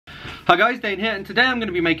Hi guys, Dane here, and today I'm going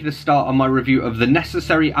to be making a start on my review of The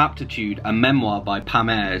Necessary Aptitude, a memoir by Pam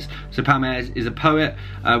Ayers. So Pam Ayers is a poet.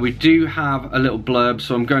 We do have a little blurb,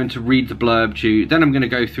 so I'm going to read the blurb to you, then I'm going to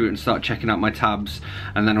go through it and start checking out my tabs,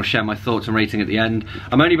 and then I'll share my thoughts and rating at the end.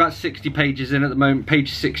 I'm only about 60 pages in at the moment,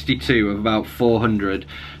 page 62 of about 400,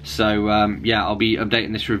 so yeah, I'll be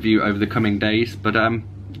updating this review over the coming days, but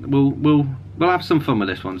we'll have some fun with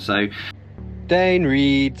this one. So Dane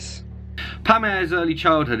reads. Pam Ayers' early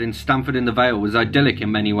childhood in Stamford-in-the-Vale was idyllic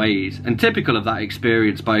in many ways, and typical of that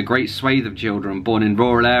experience by a great swathe of children born in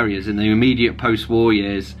rural areas in the immediate post-war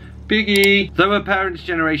years. Biggie! Though her parents'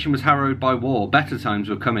 generation was harrowed by war, better times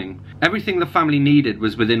were coming. Everything the family needed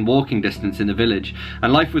was within walking distance in the village,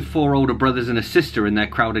 and life with 4 older brothers and a sister in their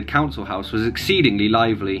crowded council house was exceedingly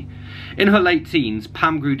lively. In her late teens,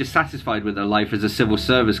 Pam grew dissatisfied with her life as a civil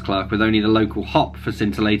service clerk with only the local hop for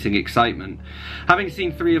scintillating excitement. Having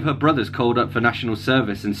seen 3 of her brothers called up for national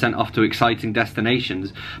service and sent off to exciting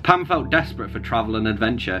destinations, Pam felt desperate for travel and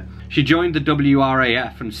adventure. She joined the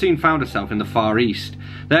WRAF and soon found herself in the Far East.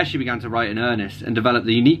 There she began to write in earnest and developed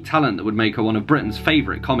the unique talent that would make her one of Britain's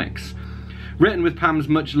favourite comics. Written with Pam's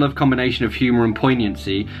much-loved combination of humour and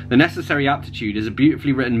poignancy, The Necessary Aptitude is a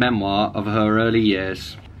beautifully written memoir of her early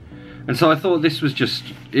years. And so I thought this was just,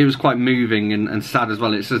 it was quite moving and sad as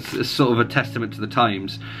well. It's sort of a testament to the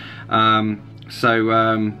times.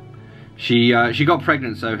 She got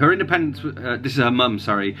pregnant, so her independence, this is her mum,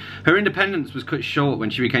 sorry. Her independence was cut short when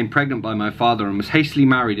she became pregnant by my father and was hastily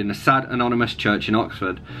married in a sad, anonymous church in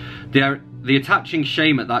Oxford. The attaching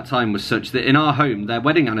shame at that time was such that in our home, their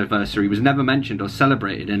wedding anniversary was never mentioned or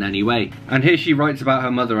celebrated in any way. And here she writes about her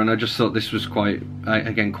mother, and I just thought this was quite,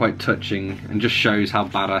 again, quite touching, and just shows how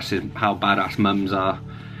badass mums are.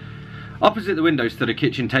 Opposite the window stood a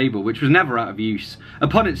kitchen table, which was never out of use.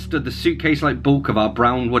 Upon it stood the suitcase-like bulk of our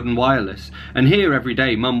brown wooden wireless, and here every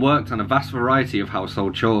day Mum worked on a vast variety of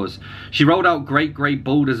household chores. She rolled out great grey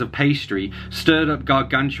boulders of pastry, stirred up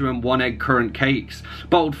gargantuan one-egg currant cakes,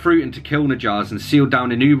 bottled fruit into Kilner jars and sealed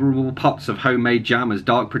down innumerable pots of homemade jam as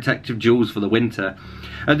dark protective jewels for the winter.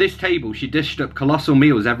 At this table she dished up colossal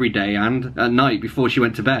meals every day and, at night before she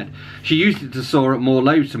went to bed, she used it to saw up more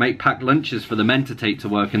loaves to make packed lunches for the men to take to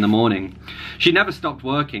work in the morning. She never stopped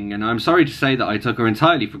working, and I'm sorry to say that I took her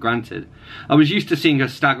entirely for granted. I was used to seeing her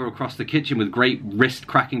stagger across the kitchen with great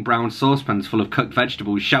wrist-cracking brown saucepans full of cooked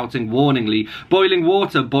vegetables, shouting warningly, "Boiling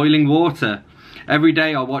water, boiling water!" Every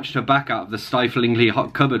day I watched her back out of the stiflingly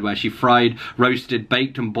hot cupboard where she fried, roasted,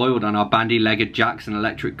 baked and boiled on our bandy-legged Jackson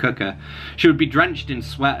electric cooker. She would be drenched in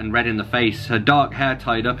sweat and red in the face, her dark hair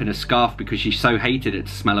tied up in a scarf because she so hated it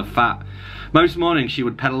to smell of fat. Most mornings she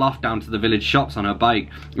would pedal off down to the village shops on her bike,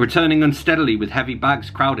 returning unsteadily with heavy bags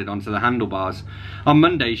crowded onto the handlebars. On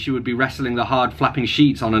Mondays she would be wrestling the hard flapping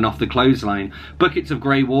sheets on and off the clothesline. Buckets of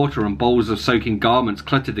grey water and bowls of soaking garments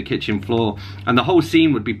cluttered the kitchen floor, and the whole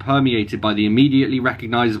scene would be permeated by the immediately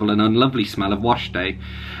recognisable and unlovely smell of wash day.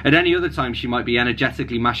 At any other time she might be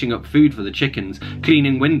energetically mashing up food for the chickens,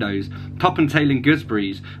 cleaning windows, top-and-tailing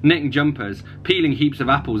gooseberries, knitting jumpers, peeling heaps of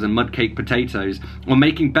apples and mud-caked potatoes, or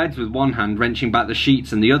making beds with one hand, wrenching back the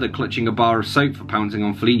sheets and the other clutching a bar of soap for pouncing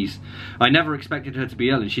on fleas. I never expected her to be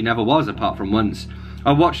ill, and she never was, apart from once.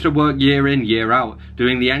 I watched her work year in, year out,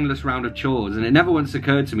 doing the endless round of chores, and it never once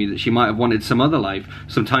occurred to me that she might have wanted some other life,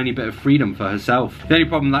 some tiny bit of freedom for herself. The only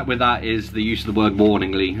problem with that is the use of the word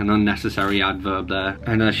warningly, an unnecessary adverb there.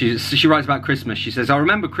 And she writes about Christmas. She says, "I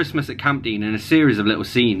remember Christmas at Camp Dean in a series of little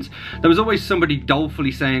scenes. There was always somebody dolefully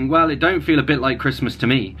saying, 'Well, it don't feel a bit like Christmas to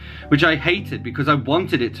me,' which I hated because I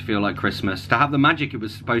wanted it to feel like Christmas, to have the magic it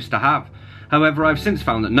was supposed to have. However, I've since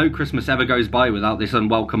found that no Christmas ever goes by without this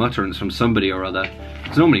unwelcome utterance from somebody or other."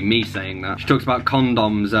 It's normally me saying that. She talks about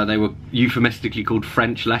condoms, they were euphemistically called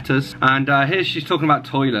French letters. And here she's talking about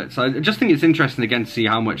toilets. I just think it's interesting again to see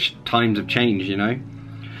how much times have changed, you know.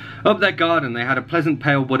 Up their garden they had a pleasant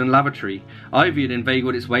pale wooden lavatory. Ivy had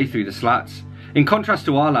inveigled its way through the slats. In contrast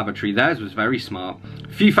to our lavatory, theirs was very smart.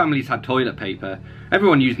 Few families had toilet paper.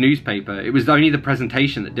 Everyone used newspaper, it was only the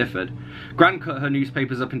presentation that differed. Gran cut her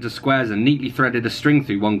newspapers up into squares and neatly threaded a string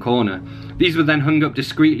through one corner. These were then hung up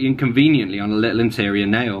discreetly and conveniently on a little interior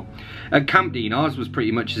nail. At Camp Dean, ours was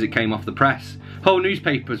pretty much as it came off the press. Whole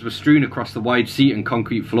newspapers were strewn across the wide seat and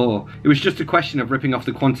concrete floor. It was just a question of ripping off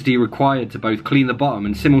the quantity required to both clean the bottom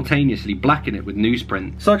and simultaneously blacken it with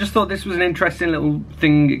newsprint. So I just thought this was an interesting little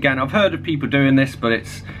thing. Again, I've heard of people doing this, but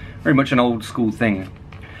it's very much an old school thing.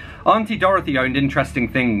 Auntie Dorothy owned interesting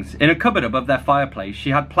things. In a cupboard above their fireplace,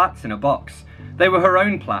 she had plats in a box. They were her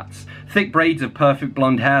own plaits, thick braids of perfect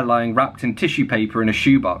blonde hair lying wrapped in tissue paper in a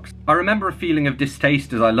shoebox. I remember a feeling of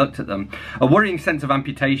distaste as I looked at them, a worrying sense of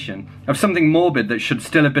amputation, of something morbid that should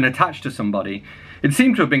still have been attached to somebody. It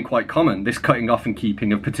seemed to have been quite common, this cutting off and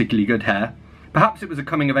keeping of particularly good hair. Perhaps it was a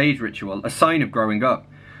coming-of-age ritual, a sign of growing up.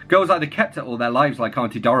 Girls either kept it all their lives like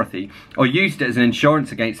Auntie Dorothy, or used it as an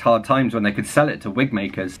insurance against hard times when they could sell it to wig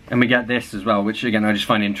makers. And we get this as well, which again I just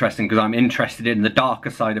find interesting because I'm interested in the darker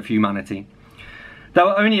side of humanity. There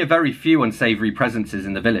were only a very few unsavoury presences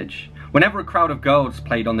in the village. Whenever a crowd of girls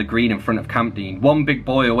played on the green in front of Camp Dean, one big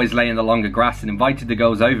boy always lay in the longer grass and invited the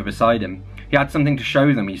girls over beside him. He had something to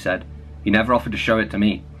show them, he said. He never offered to show it to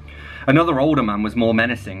me. Another older man was more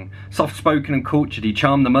menacing. Soft-spoken and cultured, he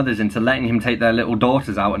charmed the mothers into letting him take their little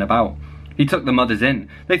daughters out and about. He took the mothers in.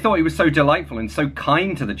 They thought he was so delightful and so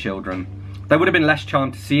kind to the children. They would have been less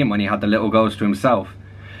charmed to see him when he had the little girls to himself.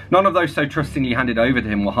 None of those so trustingly handed over to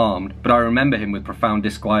him were harmed, but I remember him with profound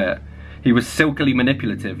disquiet. He was silkily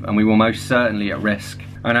manipulative, and we were most certainly at risk.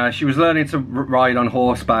 And she was learning to ride on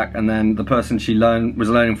horseback, and then the person she was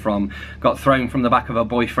learning from got thrown from the back of her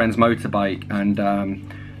boyfriend's motorbike and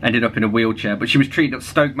ended up in a wheelchair, but she was treated at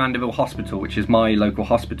Stoke Mandeville Hospital, which is my local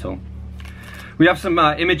hospital. We have some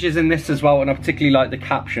images in this as well, and I particularly like the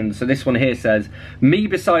caption. So this one here says, "Me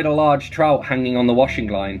beside a large trout hanging on the washing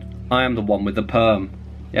line. I am the one with the perm."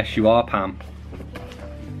 Yes, you are, Pam.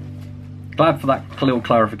 Glad for that little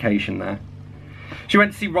clarification there. She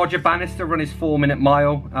went to see Roger Bannister run his 4-minute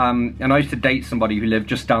mile, and I used to date somebody who lived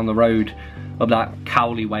just down the road of that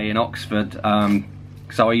Cowley Way in Oxford.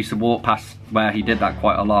 So I used to walk past where he did that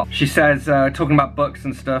quite a lot. She says, talking about books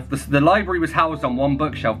and stuff, the library was housed on one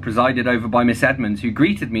bookshelf presided over by Miss Edmonds, who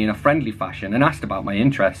greeted me in a friendly fashion and asked about my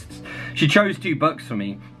interests. She chose 2 books for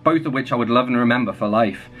me, both of which I would love and remember for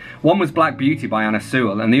life. One was Black Beauty by Anna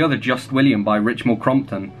Sewell, and the other Just William by Richmal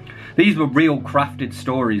Crompton. These were real crafted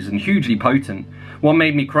stories and hugely potent. One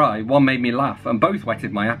made me cry, one made me laugh, and both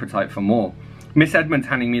whetted my appetite for more. Miss Edmonds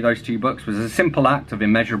handing me those 2 books was a simple act of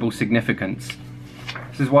immeasurable significance.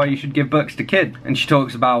 This is why you should give books to kids. And she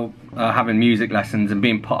talks about having music lessons and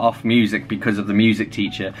being put off music because of the music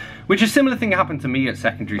teacher, which a similar thing happened to me at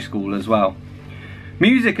secondary school as well.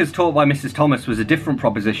 Music as taught by Mrs. Thomas was a different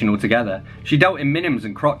proposition altogether. She dealt in minims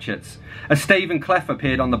and crotchets. A stave and clef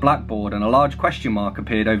appeared on the blackboard and a large question mark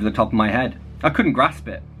appeared over the top of my head. I couldn't grasp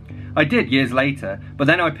it. I did years later, but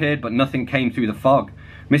then I peered but nothing came through the fog.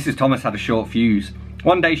 Mrs. Thomas had a short fuse.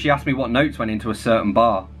 One day she asked me what notes went into a certain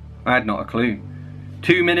bar. I had not a clue.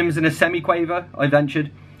 2 minims and a semi-quaver, I ventured.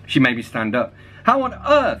 She made me stand up. "How on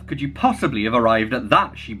earth could you possibly have arrived at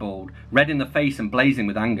that?" she bawled, red in the face and blazing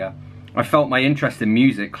with anger. I felt my interest in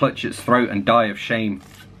music clutch its throat and die of shame.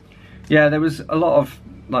 Yeah, there was a lot of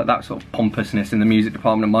like that sort of pompousness in the music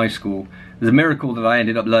department at my school. It was a miracle that I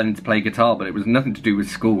ended up learning to play guitar, but it was nothing to do with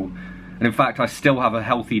school. And in fact, I still have a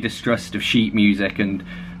healthy distrust of sheet music and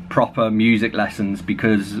proper music lessons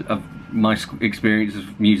because of my experience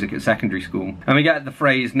of music at secondary school. And we get the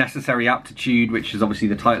phrase necessary aptitude, which is obviously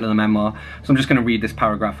the title of the memoir. So I'm just going to read this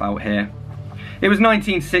paragraph out here. It was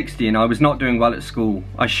 1960 and I was not doing well at school.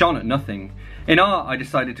 I shone at nothing. In art, I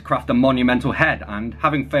decided to craft a monumental head and,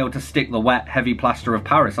 having failed to stick the wet, heavy plaster of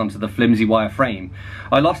Paris onto the flimsy wire frame,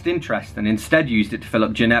 I lost interest and instead used it to fill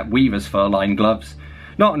up Jeanette Weaver's fur-lined gloves.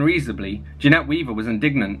 Not unreasonably, Jeanette Weaver was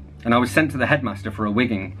indignant and I was sent to the headmaster for a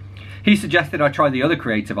wigging. He suggested I try the other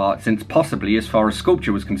creative arts since possibly, as far as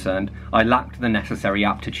sculpture was concerned, I lacked the necessary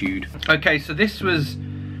aptitude. Okay, so this was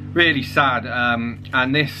really sad,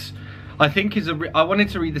 and this, I think, is I wanted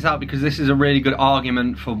to read this out because this is a really good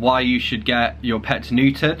argument for why you should get your pets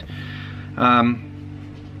neutered.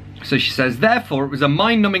 So she says, "Therefore, it was a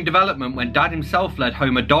mind-numbing development when Dad himself led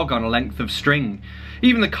home a dog on a length of string.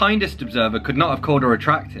 Even the kindest observer could not have called her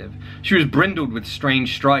attractive. She was brindled with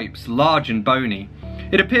strange stripes, large and bony.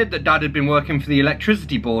 It appeared that Dad had been working for the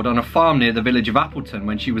electricity board on a farm near the village of Appleton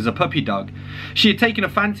when she was a puppy dog. She had taken a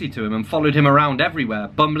fancy to him and followed him around everywhere,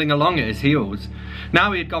 bumbling along at his heels.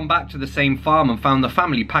 Now he had gone back to the same farm and found the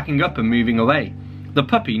family packing up and moving away. The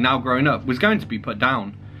puppy, now grown up, was going to be put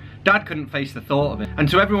down. Dad couldn't face the thought of it, and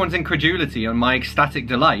to everyone's incredulity and my ecstatic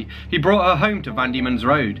delight, he brought her home to Van Diemen's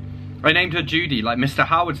Road. I named her Judy, like Mr.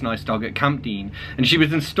 Howard's nice dog at Camp Dean, and she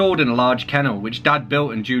was installed in a large kennel, which Dad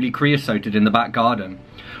built and duly creosoted in the back garden.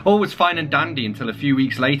 All was fine and dandy until a few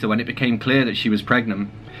weeks later when it became clear that she was pregnant.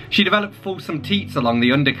 She developed fulsome teats along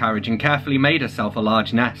the undercarriage and carefully made herself a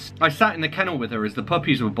large nest. I sat in the kennel with her as the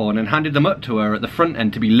puppies were born and handed them up to her at the front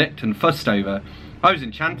end to be licked and fussed over. I was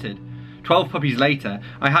enchanted. 12 puppies later,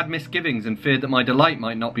 I had misgivings and feared that my delight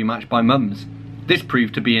might not be matched by Mum's. This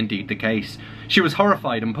proved to be indeed the case. She was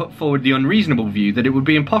horrified and put forward the unreasonable view that it would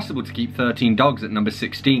be impossible to keep 13 dogs at number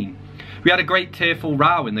 16. We had a great tearful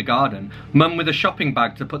row in the garden, Mum with a shopping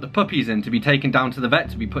bag to put the puppies in to be taken down to the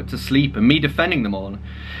vet to be put to sleep, and me defending them all.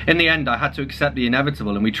 In the end I had to accept the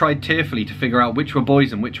inevitable, and we tried tearfully to figure out which were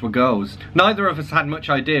boys and which were girls. Neither of us had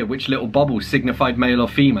much idea which little bobble signified male or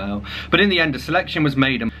female, but in the end a selection was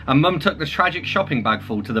made and Mum took the tragic shopping bag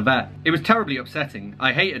full to the vet. It was terribly upsetting.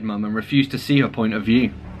 I hated Mum and refused to see her point of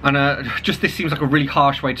view. And just this seems like a really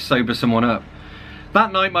harsh way to sober someone up.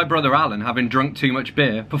 That night my brother Alan, having drunk too much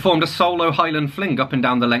beer, performed a solo Highland fling up and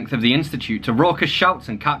down the length of the Institute to raucous shouts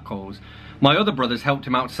and catcalls. My other brothers helped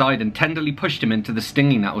him outside and tenderly pushed him into the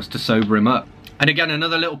stinging nettles to sober him up. And again,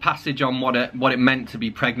 another little passage on what it meant to be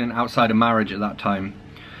pregnant outside of marriage at that time.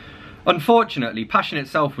 Unfortunately, passion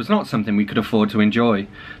itself was not something we could afford to enjoy.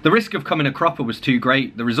 The risk of coming a cropper was too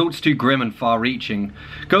great, the results too grim and far-reaching.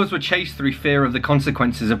 Girls were chased through fear of the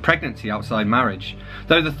consequences of pregnancy outside marriage.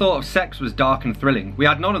 Though the thought of sex was dark and thrilling, we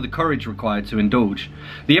had none of the courage required to indulge.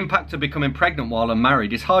 The impact of becoming pregnant while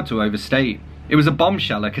unmarried is hard to overstate. It was a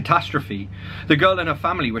bombshell, a catastrophe. The girl and her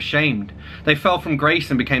family were shamed. They fell from grace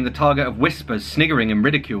and became the target of whispers, sniggering and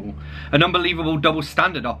ridicule. An unbelievable double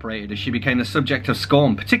standard operated as she became the subject of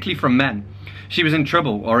scorn, particularly from men. She was in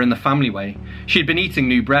trouble, or in the family way. She had been eating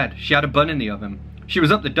new bread. She had a bun in the oven. She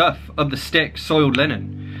was up the duff, up the stick, soiled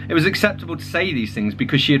linen. It was acceptable to say these things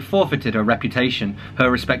because she had forfeited her reputation, her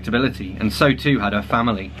respectability, and so too had her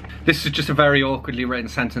family. This is just a very awkwardly written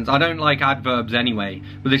sentence. I don't like adverbs anyway,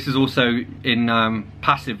 but this is also in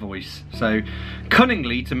passive voice. So,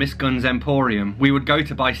 cunningly to Miss Gunn's emporium, we would go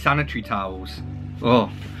to buy sanitary towels.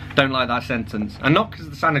 Oh, don't like that sentence. And not because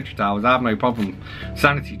of the sanitary towels, I have no problem.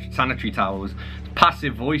 Sanitary towels.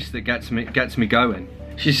 Passive voice that gets me going.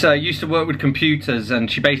 She's used to work with computers,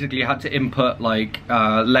 and she basically had to input like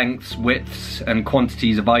lengths, widths and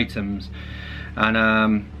quantities of items.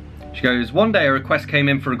 And she goes, one day a request came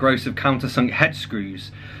in for a gross of countersunk head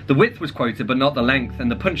screws. The width was quoted but not the length,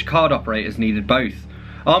 and the punch card operators needed both.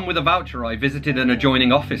 Armed with a voucher, I visited an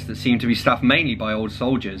adjoining office that seemed to be staffed mainly by old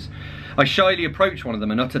soldiers. I shyly approached one of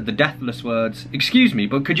them and uttered the deathless words, "Excuse me,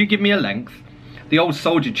 but could you give me a length?" The old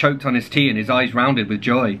soldier choked on his tea and his eyes rounded with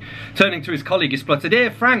joy. Turning to his colleague, he spluttered,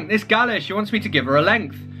 "Here, Frank, this gal, she wants me to give her a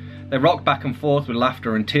length." They rocked back and forth with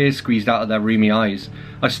laughter and tears squeezed out of their rheumy eyes.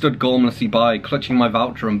 I stood gormlessly by, clutching my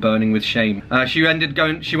voucher and burning with shame. She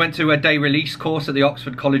went to a day release course at the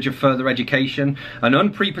Oxford College of Further Education, an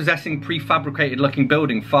unprepossessing, prefabricated looking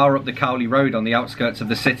building far up the Cowley Road on the outskirts of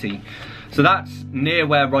the city. So that's near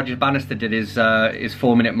where Roger Bannister did his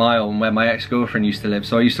 4-minute mile and where my ex-girlfriend used to live,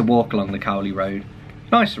 so I used to walk along the Cowley Road.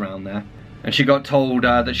 Nice around there. And she got told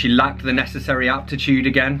that she lacked the necessary aptitude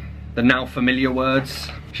again, the now familiar words.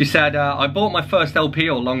 She said, I bought my first LP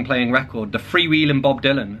or long-playing record, the freewheeling Bob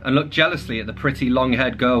Dylan, and looked jealously at the pretty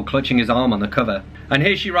long-haired girl clutching his arm on the cover. And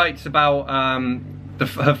here she writes about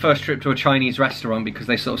her first trip to a Chinese restaurant because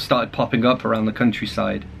they sort of started popping up around the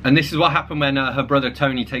countryside. And this is what happened when her brother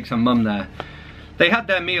Tony takes her mum there. They had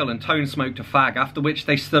their meal and Tone smoked a fag, after which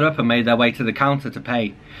they stood up and made their way to the counter to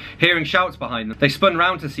pay. Hearing shouts behind them, they spun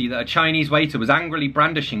round to see that a Chinese waiter was angrily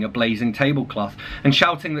brandishing a blazing tablecloth and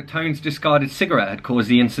shouting that Tone's discarded cigarette had caused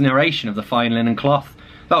the incineration of the fine linen cloth.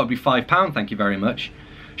 That would be £5, thank you very much.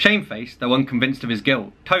 Shamefaced, though unconvinced of his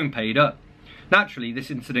guilt, Tone paid up. Naturally, this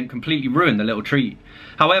incident completely ruined the little treat.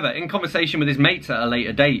 However, in conversation with his mates at a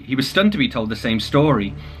later date, he was stunned to be told the same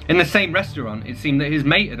story. In the same restaurant, it seemed that his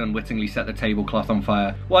mate had unwittingly set the tablecloth on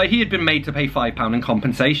fire, while he had been made to pay £5 in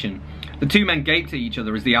compensation. The two men gaped at each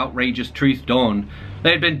other as the outrageous truth dawned.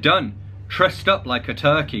 They had been done, trussed up like a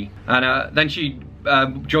turkey. And then she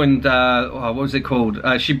joined, what was it called?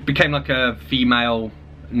 She became like a female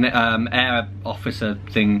air officer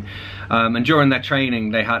thing, and during their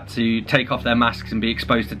training they had to take off their masks and be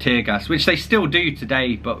exposed to tear gas, which they still do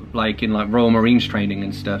today, but like in like Royal Marines training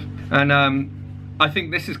and stuff. And I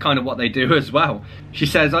think this is kind of what they do as well. She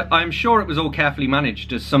says, I'm sure it was all carefully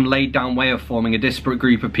managed as some laid down way of forming a disparate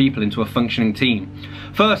group of people into a functioning team.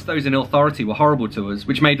 First, those in authority were horrible to us,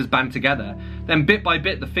 which made us band together. Then bit by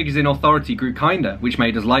bit the figures in authority grew kinder, which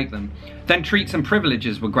made us like them. Then treats and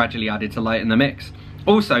privileges were gradually added to lighten the mix.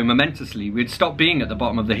 Also, momentously, we had stopped being at the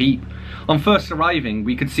bottom of the heap. On first arriving,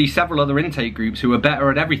 we could see several other intake groups who were better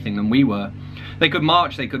at everything than we were. They could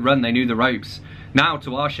march, they could run, they knew the ropes. Now,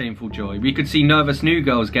 to our shameful joy, we could see nervous new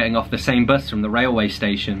girls getting off the same bus from the railway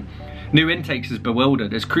station. New intakes as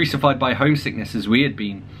bewildered, as crucified by homesickness as we had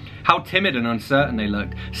been. How timid and uncertain they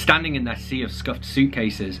looked, standing in their sea of scuffed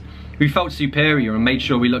suitcases. We felt superior and made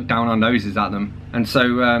sure we looked down our noses at them. And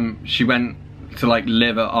so she went to like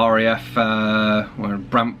live at RAF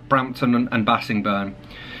Brampton and Bassingbourn.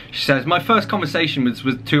 She says, my first conversation was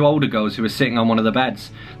with two older girls who were sitting on one of the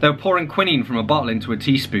beds. They were pouring quinine from a bottle into a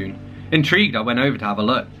teaspoon. Intrigued, I went over to have a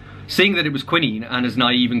look. Seeing that it was quinine, and as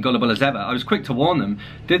naive and gullible as ever, I was quick to warn them.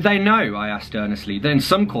 Did they know, I asked earnestly, that in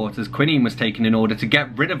some quarters quinine was taken in order to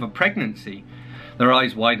get rid of a pregnancy? Their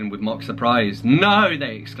eyes widened with mock surprise. No,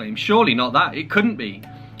 they exclaimed, surely not that, it couldn't be.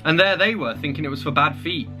 And there they were, thinking it was for bad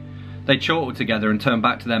feet. They chortled together and turned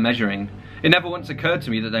back to their measuring. It never once occurred to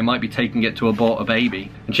me that they might be taking it to abort a baby.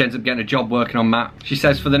 And she ends up getting a job working on Matt. She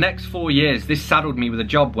says, for the next 4 years, this saddled me with a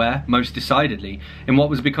job where, most decidedly, in what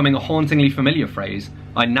was becoming a hauntingly familiar phrase,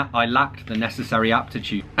 I lacked the necessary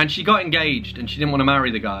aptitude. And she got engaged, and she didn't want to marry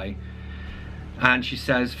the guy. And she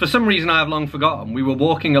says, for some reason I have long forgotten, we were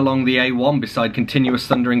walking along the A1 beside continuous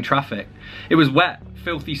thundering traffic. It was wet,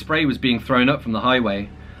 filthy spray was being thrown up from the highway.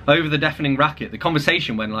 Over the deafening racket, the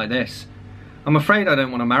conversation went like this. I'm afraid I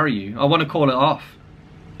don't want to marry you. I want to call it off.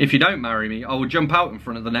 If you don't marry me, I will jump out in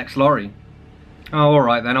front of the next lorry. Oh,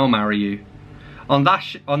 alright then, I'll marry you.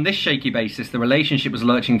 On this shaky basis, the relationship was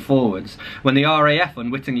lurching forwards when the RAF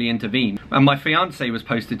unwittingly intervened, and my fiancée was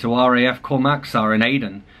posted to RAF Cormacsar in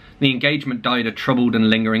Aden. The engagement died a troubled and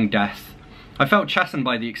lingering death. I felt chastened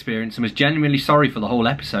by the experience and was genuinely sorry for the whole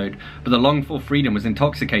episode, but the longed-for freedom was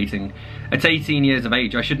intoxicating. At 18 years of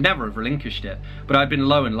age, I should never have relinquished it, but I'd been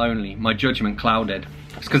low and lonely, my judgment clouded.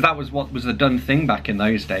 It's because that was what was the done thing back in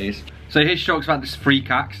those days. So here she talks about this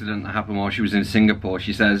freak accident that happened while she was in Singapore.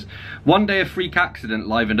 She says, one day a freak accident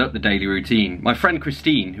livened up the daily routine. My friend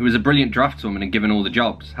Christine, who was a brilliant draftswoman and given all the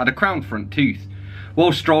jobs, had a crowned front tooth.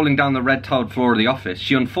 While strolling down the red-tiled floor of the office,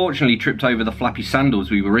 she unfortunately tripped over the flappy sandals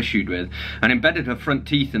we were issued with and embedded her front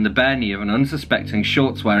teeth in the bare knee of an unsuspecting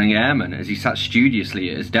shorts-wearing airman as he sat studiously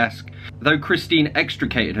at his desk. Though Christine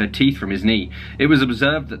extricated her teeth from his knee, it was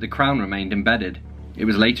observed that the crown remained embedded. It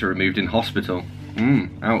was later removed in hospital.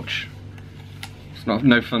 Ouch. It's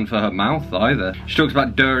no fun for her mouth either. She talks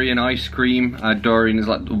about durian ice cream. Durian is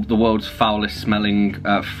like the world's foulest smelling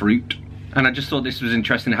fruit. And I just thought this was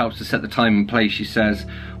interesting, it helps to set the time and place. She says,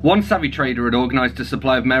 one savvy trader had organised a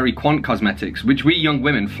supply of Mary Quant cosmetics, which we young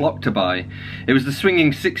women flocked to buy. It was the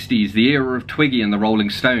swinging 60s, the era of Twiggy and the Rolling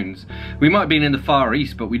Stones. We might have been in the Far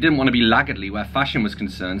East, but we didn't want to be laggardly where fashion was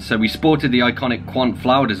concerned, so we sported the iconic Quant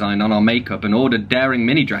flower design on our makeup and ordered daring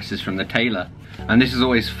mini dresses from the tailor. And this is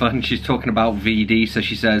always fun, she's talking about VD, so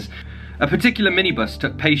she says, a particular minibus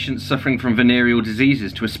took patients suffering from venereal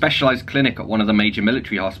diseases to a specialised clinic at one of the major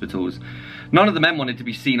military hospitals. None of the men wanted to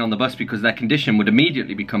be seen on the bus because their condition would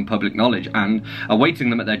immediately become public knowledge and,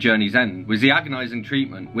 awaiting them at their journey's end, was the agonising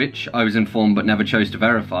treatment which, I was informed but never chose to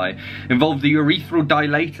verify, involved the urethral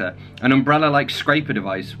dilator, an umbrella-like scraper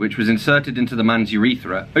device which was inserted into the man's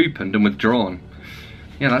urethra, opened and withdrawn.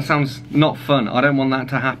 Yeah, that sounds not fun. I don't want that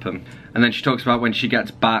to happen. And then she talks about when she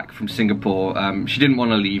gets back from Singapore, she didn't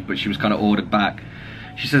want to leave, but she was kind of ordered back.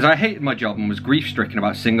 She says, I hated my job and was grief-stricken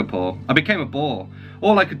about Singapore. I became a bore.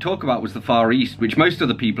 All I could talk about was the Far East, which most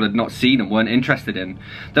other people had not seen and weren't interested in.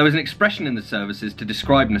 There was an expression in the services to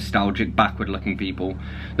describe nostalgic, backward-looking people.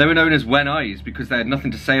 They were known as when-eyes because they had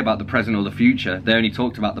nothing to say about the present or the future. They only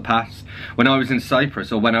talked about the past, when I was in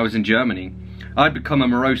Cyprus or when I was in Germany. I'd become a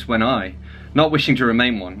morose when-eye. Not wishing to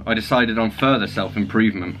remain one, I decided on further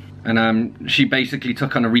self-improvement. And she basically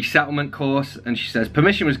took on a resettlement course, and she says,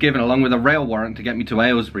 permission was given along with a rail warrant to get me to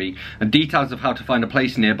Aylesbury, and details of how to find a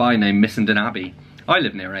place nearby named Missenden Abbey. I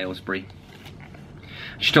live near Aylesbury.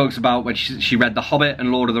 She talks about when she read The Hobbit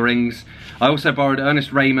and Lord of the Rings. I also borrowed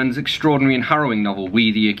Ernest Raymond's extraordinary and harrowing novel,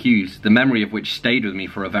 We the Accused, the memory of which stayed with me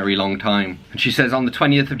for a very long time. And she says, on the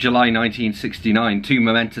 20th of July 1969, two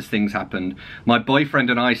momentous things happened. My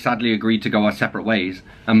boyfriend and I sadly agreed to go our separate ways,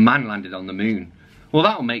 and man landed on the moon. Well,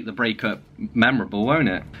 that'll make the breakup memorable, won't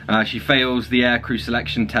it? She fails the aircrew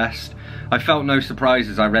selection test. I felt no surprise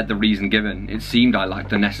as I read the reason given. It seemed I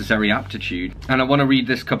lacked the necessary aptitude. And I want to read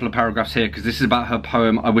this couple of paragraphs here because this is about her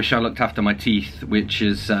poem, I Wish I Looked After My Teeth, which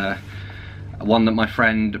is one that my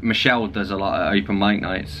friend Michelle does a lot at open mic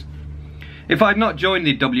nights. If I had not joined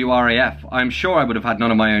the WRAF, I am sure I would have had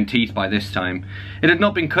none of my own teeth by this time. It had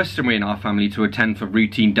not been customary in our family to attend for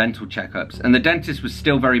routine dental checkups, and the dentist was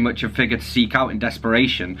still very much a figure to seek out in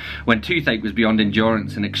desperation when toothache was beyond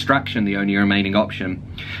endurance and extraction the only remaining option.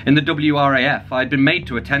 In the WRAF, I had been made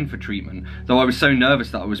to attend for treatment, though I was so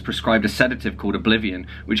nervous that I was prescribed a sedative called Oblivion,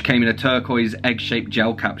 which came in a turquoise egg-shaped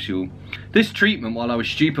gel capsule. This treatment, while I was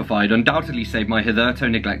stupefied, undoubtedly saved my hitherto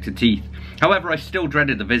neglected teeth. However, I still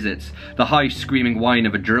dreaded the visits. The high screaming whine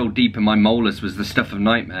of a drill deep in my molars was the stuff of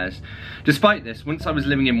nightmares. Despite this, once I was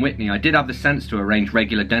living in Witney, I did have the sense to arrange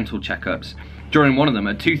regular dental checkups. During one of them,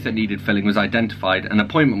 a tooth that needed filling was identified and an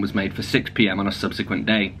appointment was made for 6 PM on a subsequent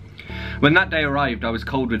day. When that day arrived, I was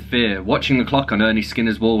cold with fear, watching the clock on Ernie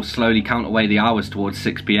Skinner's wall slowly count away the hours towards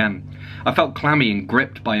 6 PM. I felt clammy and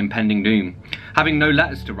gripped by impending doom. Having no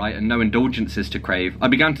letters to write and no indulgences to crave, I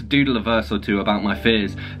began to doodle a verse or two about my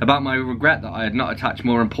fears, about my regret that I had not attached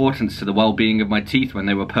more importance to the well-being of my teeth when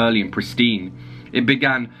they were pearly and pristine. It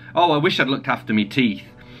began, "Oh, I wish I'd looked after me teeth."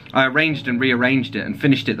 I arranged and rearranged it and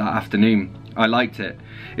finished it that afternoon. I liked it.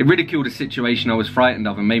 It ridiculed a situation I was frightened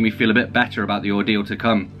of and made me feel a bit better about the ordeal to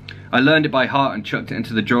come. I learned it by heart and chucked it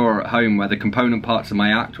into the drawer at home where the component parts of my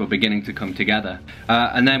act were beginning to come together.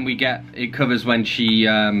 And then it covers when she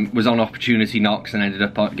was on Opportunity Knocks and ended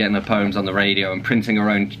up getting her poems on the radio and printing her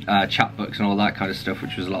own chapbooks and all that kind of stuff,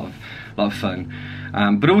 which was a lot of fun.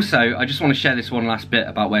 But also, I just want to share this one last bit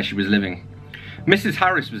about where she was living. Mrs.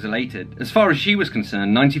 Harris was elated. As far as she was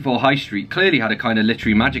concerned, 94 High Street clearly had a kind of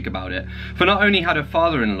literary magic about it, for not only had her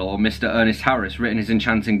father-in-law, Mr. Ernest Harris, written his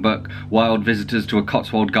enchanting book, Wild Visitors to a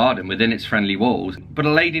Cotswold Garden, within its friendly walls, but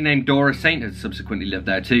a lady named Dora Saint had subsequently lived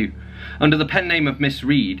there too. Under the pen name of Miss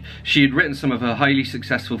Reed, she had written some of her highly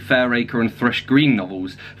successful Fairacre and Thrush Green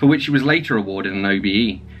novels, for which she was later awarded an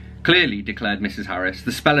OBE. Clearly, declared Mrs. Harris,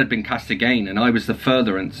 the spell had been cast again, and I was the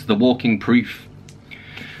furtherance, the walking proof.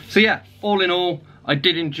 So yeah, all in all, I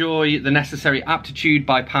did enjoy The Necessary Aptitude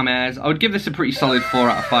by Pam Ayers. I would give this a pretty solid 4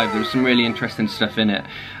 out of 5. There was some really interesting stuff in it.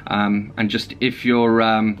 And just if you're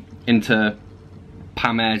into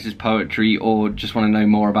Pam Ayers' poetry or just want to know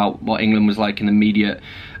more about what England was like in the immediate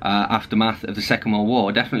aftermath of the Second World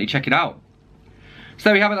War, definitely check it out. So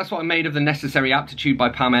there we have it, that's what I made of The Necessary Aptitude by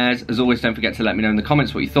Pam Ayers. As always, don't forget to let me know in the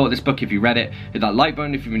comments what you thought of this book if you read it. Hit that like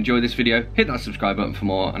button if you've enjoyed this video, hit that subscribe button for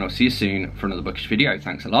more, and I'll see you soon for another bookish video.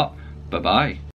 Thanks a lot, bye bye.